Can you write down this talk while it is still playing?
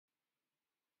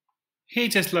Hey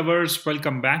chess lovers,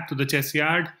 welcome back to the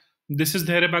Chessyard. This is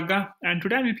dhairyabagga, and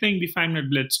today I'll be playing the 5 minute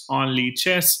blitz on lead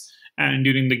chess. And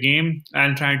during the game,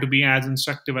 I'll try to be as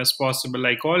instructive as possible,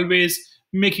 like always,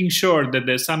 making sure that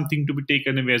there's something to be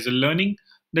taken away as a learning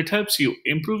that helps you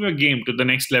improve your game to the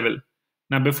next level.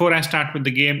 Now, before I start with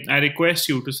the game, I request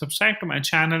you to subscribe to my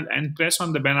channel and press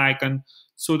on the bell icon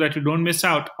so that you don't miss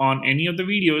out on any of the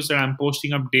videos that I'm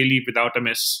posting up daily without a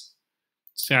miss.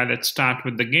 So yeah, let's start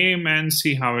with the game and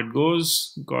see how it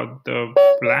goes. Got the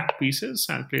black pieces.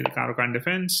 I'll play the Caro Kann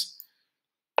defense.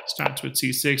 Starts with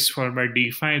c6 followed by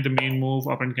d5. The main move,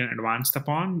 opponent can advance the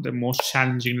pawn. The most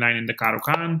challenging line in the Caro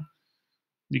Kann.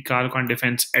 The Caro Kann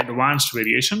defense advanced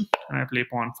variation. I play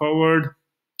pawn forward.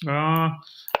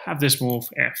 Have this move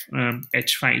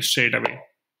h5 straight away.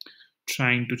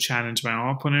 Trying to challenge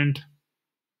my opponent.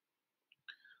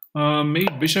 Maybe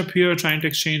bishop here, trying to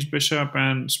exchange bishop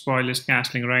and spoil his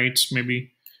castling rights,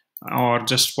 maybe, or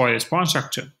just spoil his pawn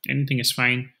structure. Anything is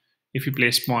fine. If he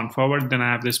plays pawn forward, then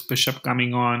I have this bishop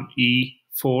coming on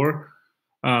e4,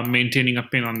 maintaining a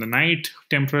pin on the knight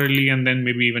temporarily, and then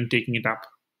maybe even taking it up.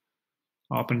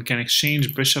 Opponent can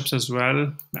exchange bishops as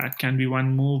well. That can be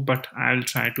one move, but I'll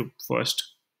try to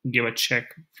first give a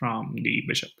check from the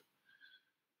bishop.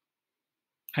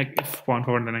 If pawn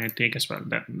forward, then I take as well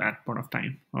that point of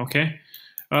time. Okay.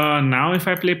 Now if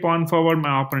I play pawn forward,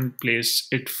 my opponent plays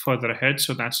it further ahead,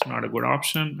 so that's not a good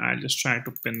option. I'll just try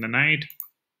to pin the knight.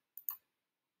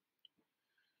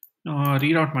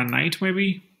 Read out my knight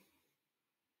maybe.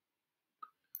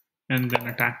 And then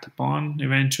attack the pawn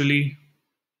eventually.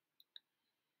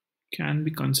 Can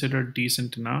be considered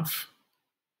decent enough.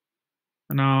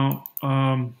 Now,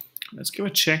 let's give a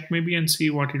check maybe and see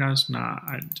what he does. Nah,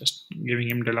 I'm just giving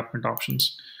him development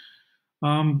options.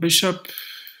 Bishop,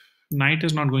 knight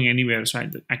is not going anywhere, so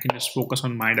I can just focus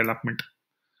on my development.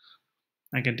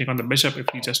 I can take on the bishop if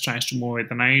he just tries to move with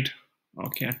the knight.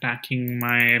 Okay, attacking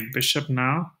my bishop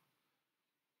now.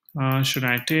 Should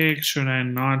I take? Should I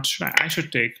not? I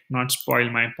should take, not spoil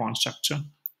my pawn structure.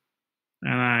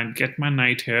 And I get my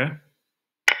knight here.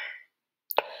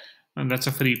 And that's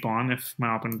a free pawn if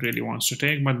my opponent really wants to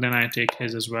take, but then I take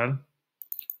his as well.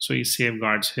 So he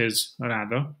safeguards his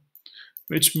rather,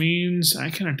 which means I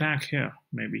can attack here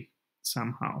maybe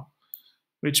somehow,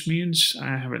 which means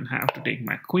I will have to take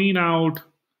my queen out,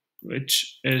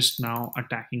 which is now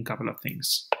attacking a couple of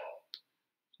things,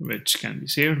 which can be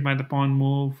saved by the pawn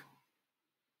move.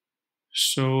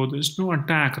 So there's no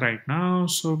attack right now,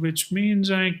 so which means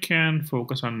I can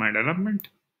focus on my development,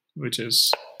 which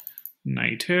is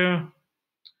knight here,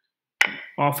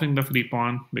 offering the free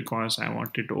pawn because I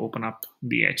wanted to open up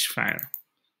the h file.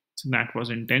 So that was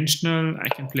intentional. I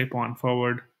can play pawn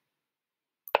forward,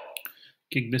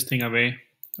 kick this thing away,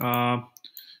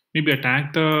 maybe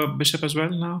attack the bishop as well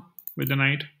now with the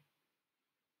knight,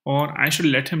 or I should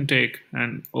let him take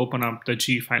and open up the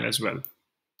g file as well.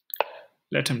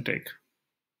 Let him take.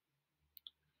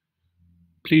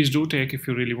 Please do take if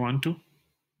you really want to.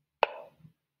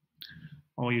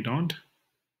 Or you don't.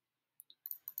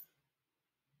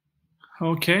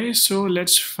 Okay, so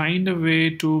let's find a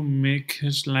way to make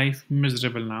his life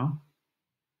miserable now.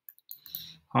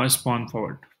 How is pawn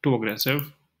forward? Too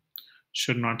aggressive.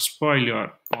 Should not spoil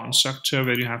your pawn structure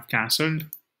where you have castled.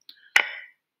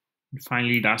 And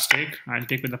finally, does take. I'll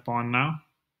take with the pawn now.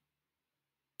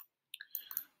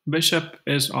 Bishop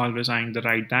is always eyeing the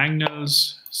right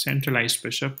diagonals. Centralized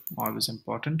bishop, always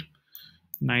important.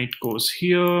 Knight goes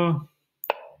here.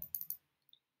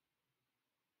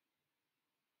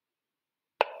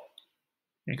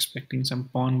 Expecting some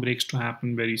pawn breaks to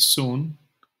happen very soon.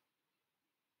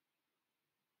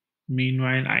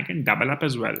 Meanwhile, I can double up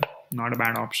as well. Not a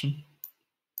bad option.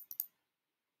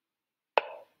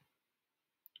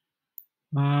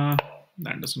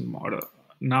 That doesn't matter.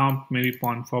 Now maybe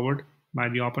pawn forward by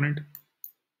the opponent.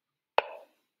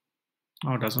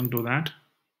 Oh, doesn't do that.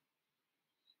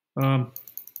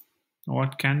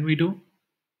 What can we do?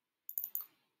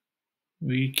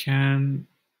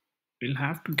 We'll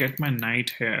have to get my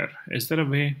knight here. Is there a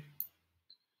way?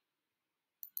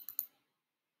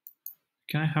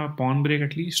 Can I have a pawn break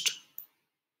at least?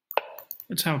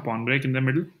 Let's have a pawn break in the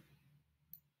middle.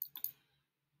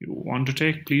 You want to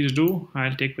take? Please do.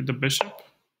 I'll take with the bishop.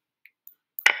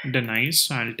 Denies,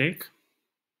 so I'll take.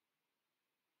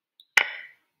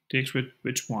 Takes with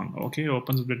which one? Okay,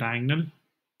 opens the diagonal.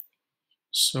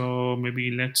 So maybe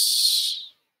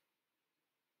let's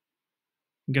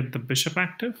get the bishop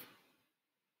active.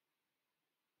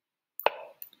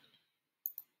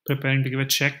 Preparing to give a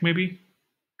check maybe.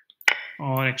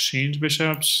 Or exchange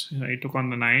bishops. I took on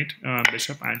the knight,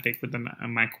 bishop. I'll take with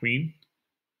my queen.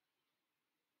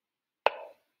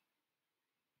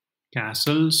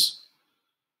 castles,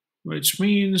 which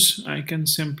means I can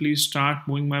simply start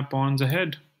moving my pawns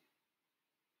ahead.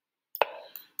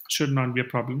 Should not be a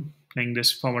problem playing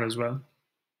this forward as well.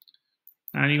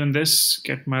 And even this,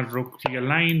 get my rook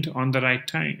realigned on the right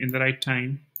time, in the right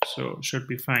time, so should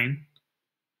be fine.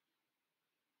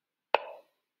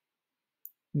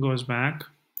 Goes back.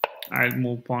 I'll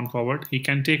move pawn forward. He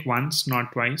can take once,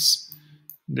 not twice.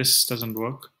 This doesn't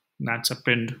work. That's a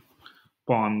pinned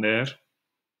pawn there.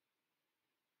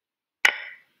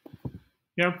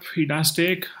 Yep, he does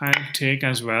take. I'll take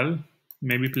as well.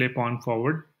 Maybe play pawn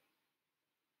forward.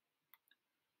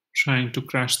 Trying to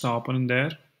crush the opponent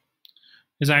there.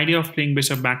 His idea of playing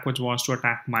bishop backwards was to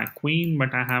attack my queen,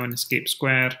 but I have an escape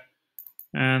square.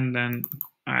 And then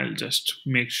I'll just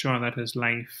make sure that his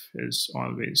life is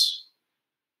always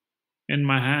in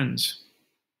my hands.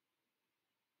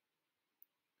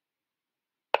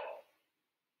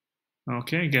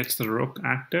 Okay, gets the rook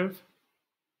active,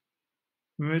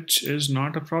 which is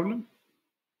not a problem.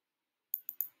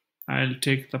 I'll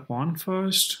take the pawn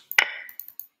first.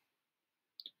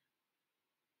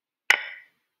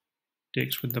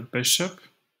 Takes with the bishop,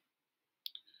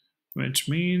 which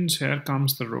means here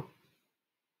comes the rook.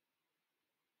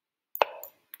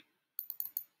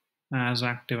 As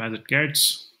active as it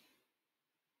gets.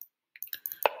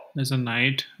 There's a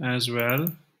knight as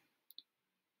well,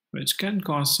 which can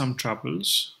cause some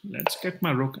troubles. Let's get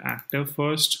my rook active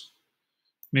first.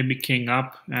 Maybe king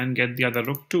up and get the other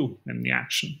rook too in the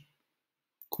action.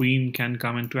 Queen can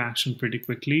come into action pretty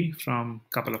quickly from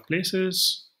a couple of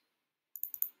places.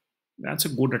 That's a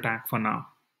good attack for now.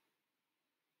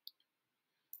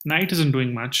 Knight isn't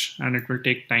doing much, and it will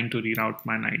take time to reroute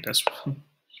my knight as well.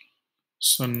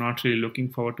 So not really looking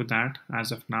forward to that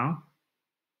as of now.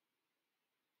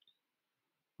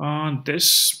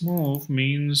 This move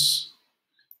means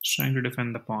trying to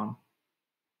defend the pawn.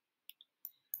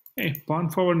 Hey, pawn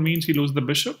forward means he loses the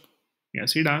bishop.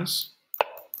 Yes, he does.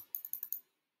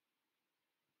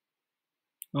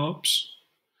 Oops.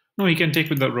 No, he can take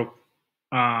with the rook.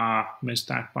 Missed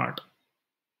that part.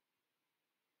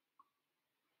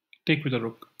 Take with the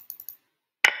rook.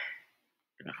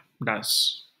 Yeah,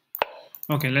 does.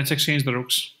 Okay, let's exchange the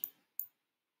rooks.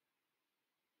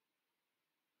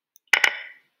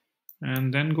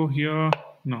 And then go here.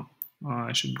 No,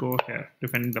 I should go here,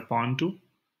 defending the pawn too.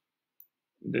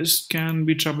 This can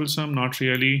be troublesome, not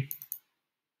really.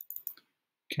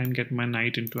 Can get my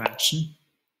knight into action.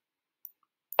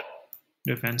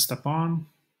 Defends the pawn.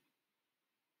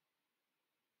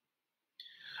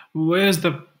 Where's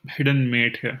the hidden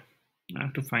mate here? I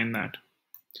have to find that.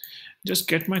 Just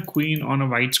get my queen on a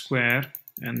white square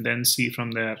and then see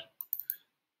from there.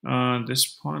 This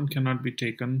pawn cannot be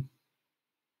taken.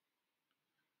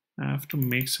 I have to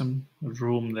make some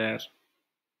room there.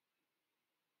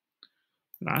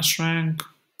 Last rank.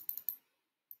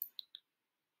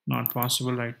 Not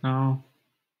possible right now.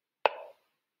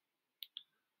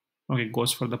 Okay,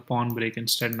 goes for the pawn break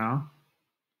instead now.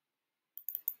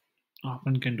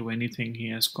 Opponent can do anything. He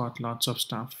has got lots of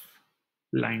stuff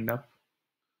lined up.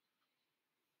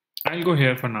 I'll go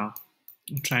here for now.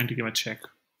 I'm trying to give a check.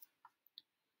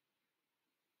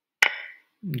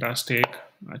 Does take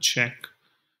a check.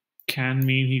 Can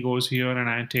mean he goes here and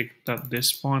I take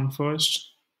this pawn first.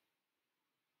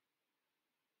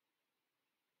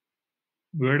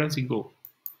 Where does he go?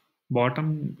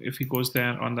 Bottom, if he goes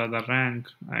there on the other rank,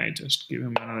 I just give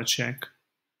him another check.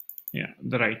 Yeah,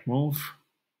 the right move.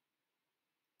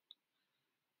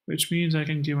 Which means I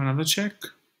can give another check.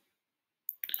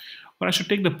 Or I should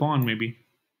take the pawn maybe.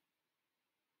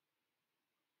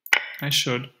 I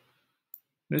should.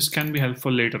 This can be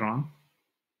helpful later on.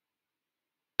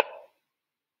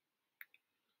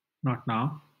 Not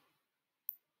now.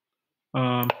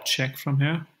 Check from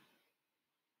here.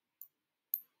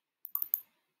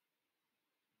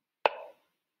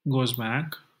 Goes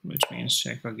back, which means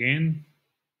check again.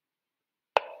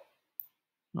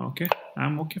 Okay,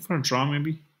 I'm okay for a draw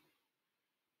maybe.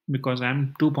 Because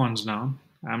I'm 2 pawns down.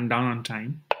 I'm down on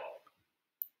time.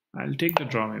 I'll take the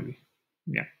draw maybe.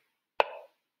 Yeah.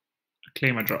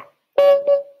 Claim a draw.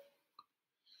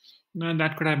 No,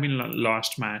 that could have been a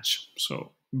lost match.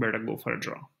 So better go for a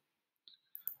draw.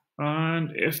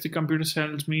 And if the computer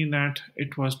tells me that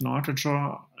it was not a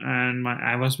draw and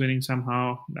I was winning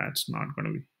somehow, that's not going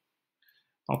to be.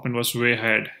 Opponent was way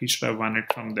ahead. He should have won it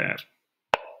from there.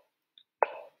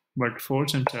 But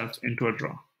forced himself into a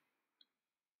draw.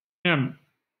 Yeah,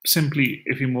 simply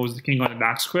if he moves the king on the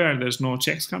dark square, there's no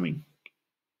checks coming.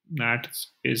 That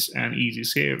is an easy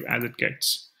save as it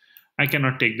gets. I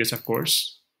cannot take this, of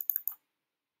course.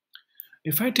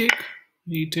 If I take,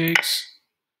 he takes.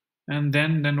 And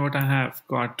then what I have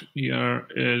got here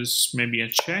is maybe a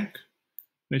check,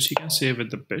 which he can save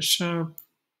with the bishop.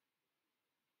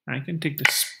 I can take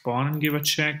this pawn and give a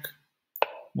check.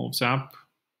 Moves up.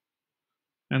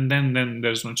 And then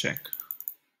there's no check.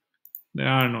 There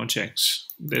are no checks.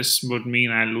 This would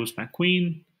mean I lose my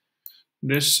queen.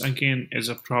 This again is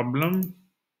a problem.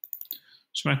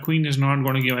 So my queen is not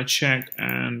going to give a check,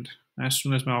 and as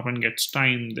soon as my opponent gets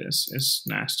time, this is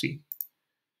nasty.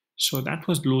 So that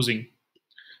was losing.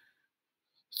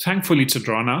 Thankfully, it's a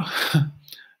draw now.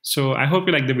 So I hope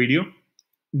you like the video.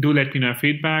 Do let me know your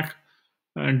feedback.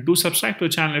 And do subscribe to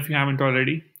the channel if you haven't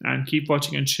already. And keep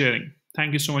watching and sharing.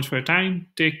 Thank you so much for your time.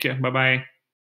 Take care. Bye-bye.